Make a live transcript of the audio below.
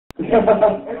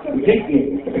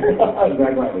Exactly.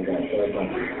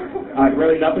 Alright,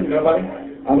 really nothing? Nobody?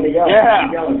 I'm gonna yell. Yeah.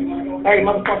 I'm yelling. Hey,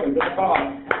 motherfucker, get the car.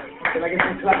 Can I get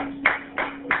some slaps?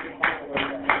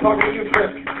 Talking to you,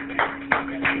 Chris.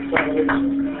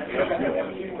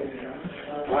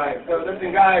 Alright, so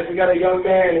listen, guys, we got a young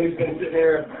man who's been sitting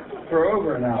here for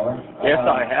over an hour. Yes,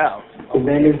 I have. His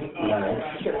name is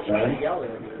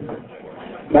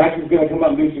Max is going to come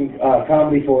up and do some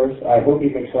comedy for us. I hope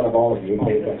he makes fun of all of you.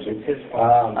 Pay attention.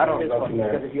 I don't go from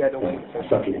there.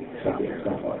 Suck it.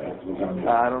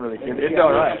 I don't really care. It's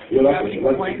all right. You're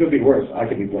lucky. It could be worse. I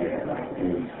could be playing right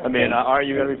now. I mean, are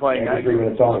you going to be playing next? 3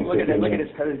 minutes on. Look at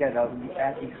his feathers, guys.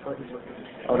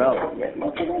 Oh, no.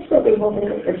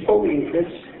 It's fully,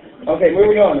 okay,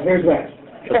 moving on. Here's Max.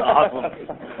 That's awesome.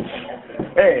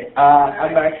 Hey,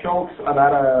 I'm Max Schultz. I'm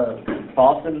out of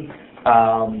Boston,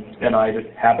 and I just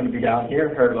happened to be down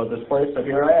here, heard about this place, so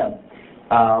here I am.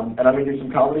 And I'm going to do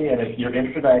some comedy, and if you're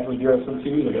interested, I actually do have some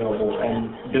CDs available,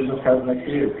 and business cards next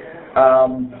to you.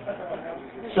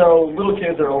 So, little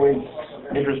kids are always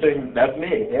interesting. That's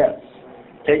me, yes.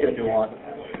 Take it if you want.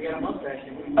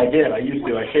 I did, I used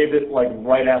to. I shaved it, like,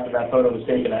 right after that photo was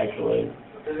taken, actually.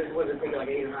 So this was taken like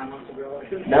 8 or 9 months ago?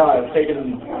 No, it was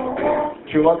taken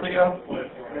 2 months ago.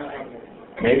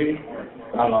 Maybe.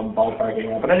 I don't know, I'm ballparking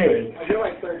now. But anyways. You're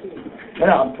like 13.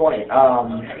 No, I'm 20.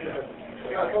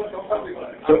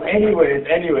 So anyways,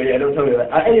 I don't tell you that.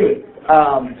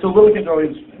 So little kids are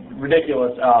always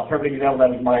ridiculous. Perfect example of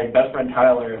that is my best friend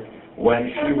Tyler. When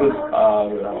she was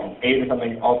 8 or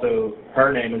something, also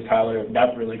her name is Tyler.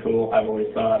 That's really cool, I've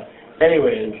always thought.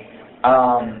 Anyways,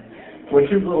 when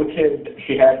she was a little kid,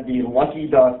 she had the Lucky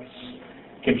Ducks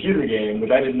computer game,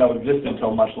 which I didn't know existed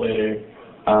until much later.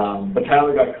 But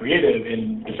Tyler got creative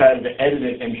and decided to edit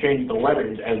it and change the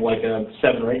letters as like a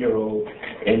 7 or 8-year-old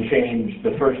and change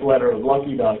the first letter of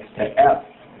Lucky Ducks to F.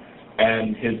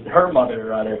 And her mother,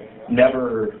 rather,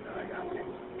 never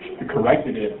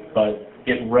corrected it, but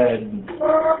it read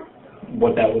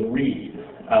what that would read.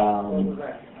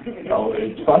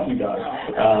 It's Funky Ducks,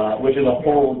 which is a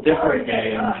whole different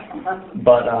game,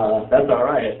 but that's all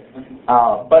right.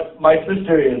 But my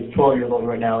sister is 12 years old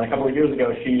right now. And a couple of years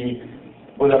ago, she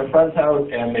was at a friend's house,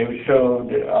 and they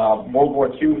showed World War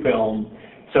II film.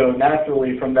 So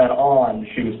naturally, from then on,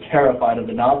 she was terrified of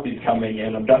the Nazis coming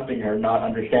and abducting her, not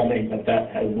understanding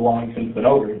that has long since been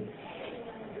over.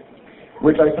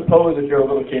 Which I suppose, if you're a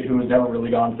little kid who has never really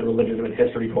gone to the legitimate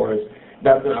history course,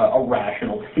 that's a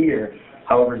rational fear.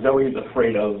 However, Zoe is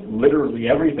afraid of literally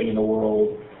everything in the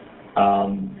world.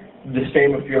 The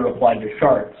same fear applied to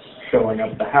sharks showing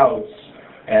up at the house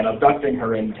and abducting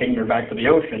her and taking her back to the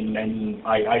ocean. And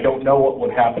I don't know what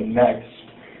would happen next,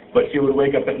 but she would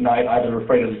wake up at night either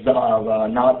afraid of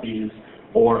Nazis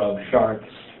or of sharks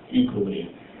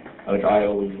equally, which I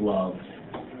always loved.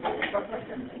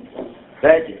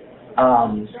 Thank you.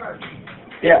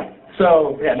 Yeah.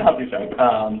 So, yeah, Nazi shark.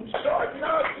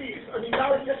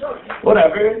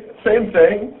 Whatever, same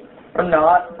thing, or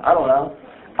not, I don't know.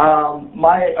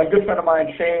 A good friend of mine,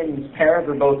 Shane's parents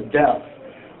are both deaf,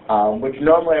 which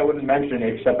normally I wouldn't mention,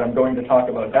 except I'm going to talk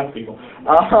about deaf people.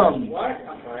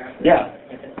 Yeah.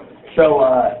 So,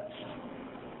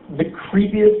 the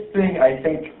creepiest thing I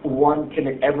think one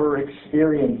can ever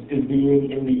experience is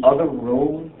being in the other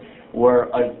room where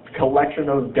a collection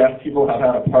of deaf people have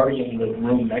had a party in the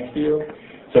room next to you.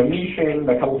 So me, Shane, and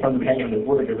a couple of friends would hang out in the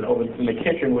wood, and over in the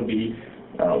kitchen would be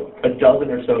a dozen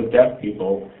or so deaf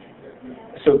people.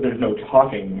 So there's no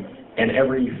talking, and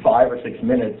every 5 or 6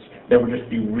 minutes there would just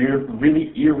be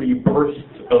really eerie bursts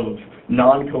of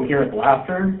non-coherent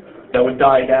laughter that would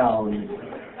die down.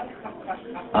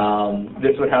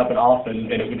 This would happen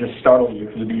often, and it would just startle you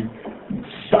because it would be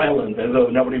silent as though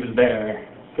nobody was there.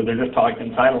 Because they're just talking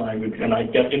in sign language, and I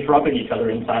guess interrupting each other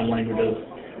in sign language as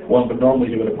one would normally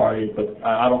do at a party, but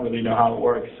I don't really know how it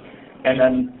works. And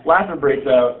then laughter breaks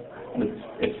out, and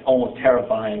it's almost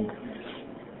terrifying.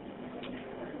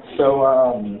 So,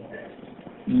 a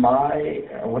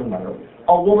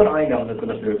woman I know that's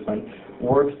been a student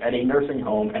works at a nursing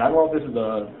home, and I don't know if this is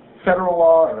a federal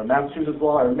law or a Massachusetts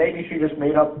law, or maybe she just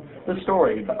made up the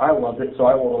story, but I loved it, so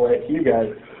I will relay it to you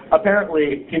guys.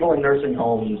 Apparently, people in nursing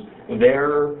homes,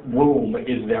 their womb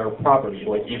is their property.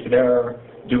 Like, if they're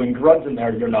doing drugs in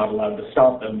there, you're not allowed to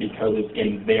stop them because it's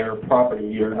in their property.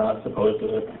 You're not supposed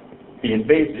to be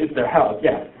invasive. It's their house,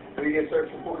 yeah. So you get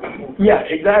searched for? Yeah,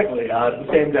 exactly. The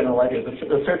same general idea,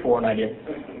 the search warrant idea.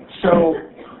 So,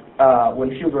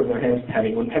 when she was working there,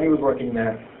 when Penny was working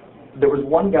there was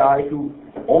one guy who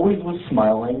always was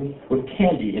smiling with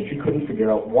candy, and she couldn't figure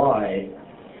out why.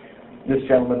 This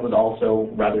gentleman was also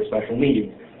rather special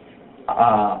needs.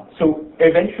 So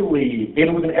eventually, it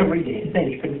was an everyday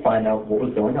thing. She couldn't find out what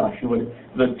was going on.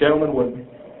 The gentleman would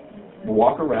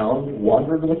walk around,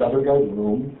 wander into this other guy's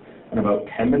room, and about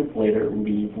 10 minutes later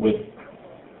leave with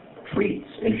treats,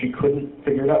 and she couldn't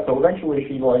figure it out. So eventually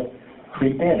she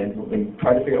creeped in and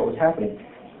tried to figure out what was happening.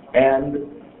 And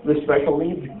the special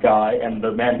needs guy and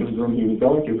the man whose room he was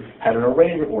going to had an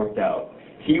arrangement worked out.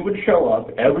 He would show up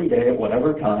every day at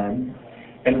whatever time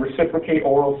and reciprocate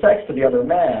oral sex to the other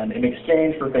man in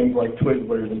exchange for things like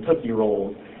Twizzlers and Tootsie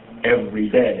Rolls every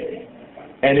day.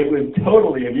 And it was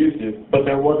totally abusive, but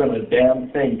there wasn't a damn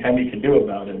thing Penny could do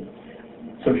about it,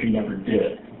 so she never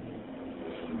did.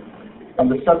 On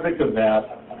the subject of that,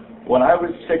 when I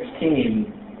was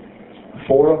 16,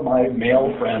 4 of my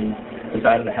male friends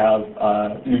decided to have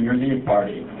a New Year's Eve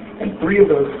party, and 3 of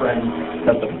those friends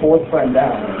set the 4th friend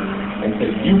down and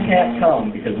said, "You can't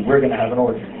come because we're going to have an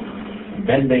orgy."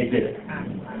 Then they did.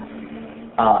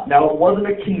 Now, it wasn't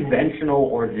a conventional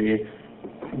orgy.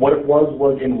 What it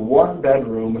was in one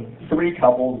bedroom, 3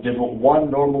 couples did what one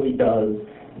normally does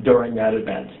during that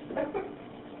event.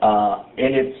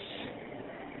 And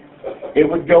it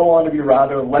would go on to be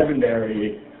rather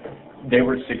legendary. They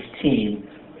were 16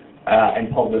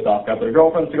 and pulled this off. Got their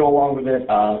girlfriends to go along with it.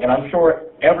 And I'm sure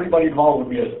everybody involved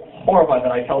would be as horrified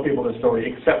that I tell people this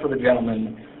story, except for the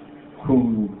gentleman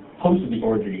who hosted the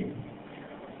orgy.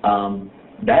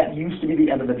 That used to be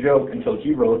the end of the joke until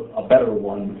he wrote a better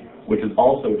one, which is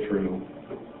also true.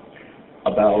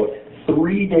 About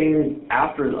 3 days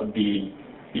after the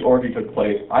orgy took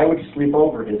place, I would sleep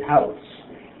over at his house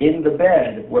in the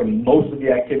bed where most of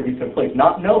the activities took place,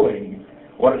 not knowing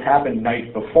what had happened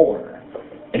night before.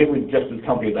 And it was just as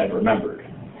comfy as I'd remembered.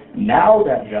 Now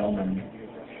that gentleman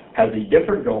has a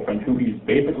different girlfriend who he's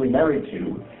basically married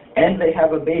to, and they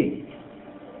have a baby.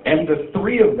 And the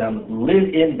 3 of them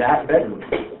live in that bedroom.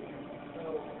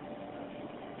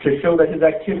 To show that his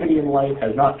activity in life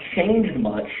has not changed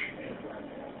much,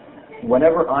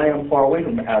 whenever I am far away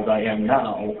from him, as I am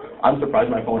now, I'm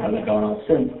surprised my phone hasn't gone off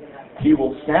since, he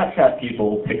will Snapchat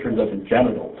people pictures of his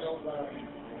genitals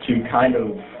to kind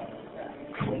of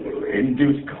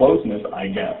induce closeness, I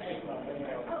guess.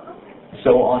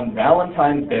 So on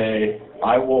Valentine's Day,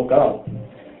 I woke up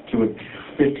to a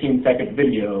 15-second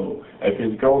video of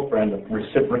his girlfriend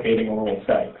reciprocating oral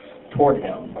sex toward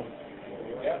him.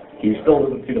 He still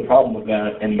doesn't see the problem with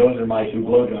that, and those are my 2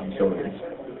 blowjob stories.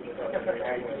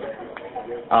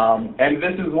 And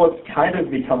this is what's kind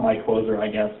of become my closer, I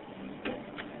guess.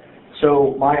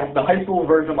 So the high school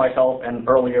version of myself and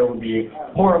earlier would be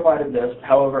horrified at this.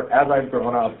 However, as I've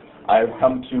grown up, I've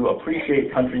come to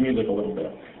appreciate country music a little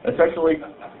bit, especially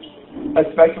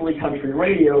country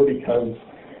radio, because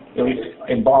at least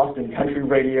in Boston, country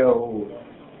radio,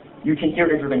 you can hear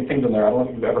interesting things in there. I don't know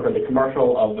if you've ever heard the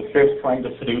commercial of the fish trying to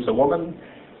seduce a woman,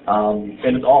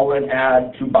 and it's all an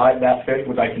ad to buy that fish,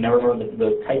 which I can never remember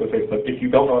the type of fish, but if you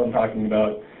don't know what I'm talking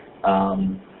about,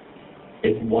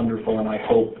 it's wonderful, and I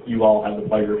hope you all have the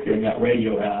pleasure of hearing that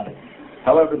radio ad.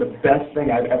 However, the best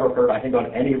thing I've ever heard, I think,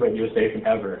 on any radio station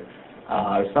ever,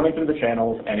 I was thumbing through the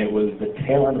channels, and it was the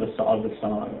tail end of the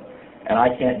song. And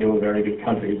I can't do a very good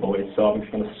country voice, so I'm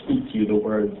just going to speak to you the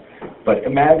words. But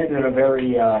imagine in a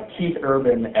very Keith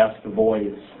Urban-esque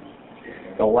voice,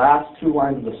 the last 2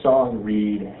 lines of the song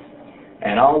read,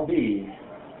 "And I'll be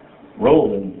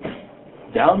rolling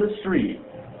down the street,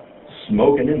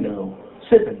 smoking Indo,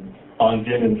 sipping on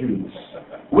gin and juice,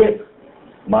 with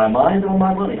my mind on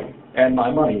my money, and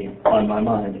my money on my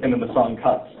mind." And then the song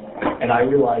cuts. And I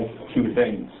realized 2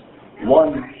 things.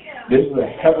 One, this is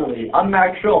I'm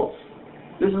Max Schultz.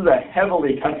 This is a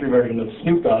heavily country version of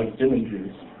Snoop Dogg's Gin and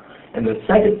Juice. And the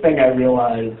second thing I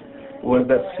realized was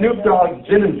that Snoop Dogg's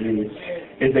Gin and Juice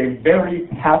is a very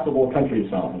passable country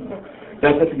song.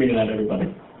 That's it for me tonight,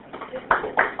 everybody.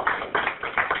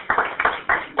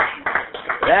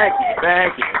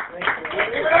 Thank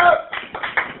you.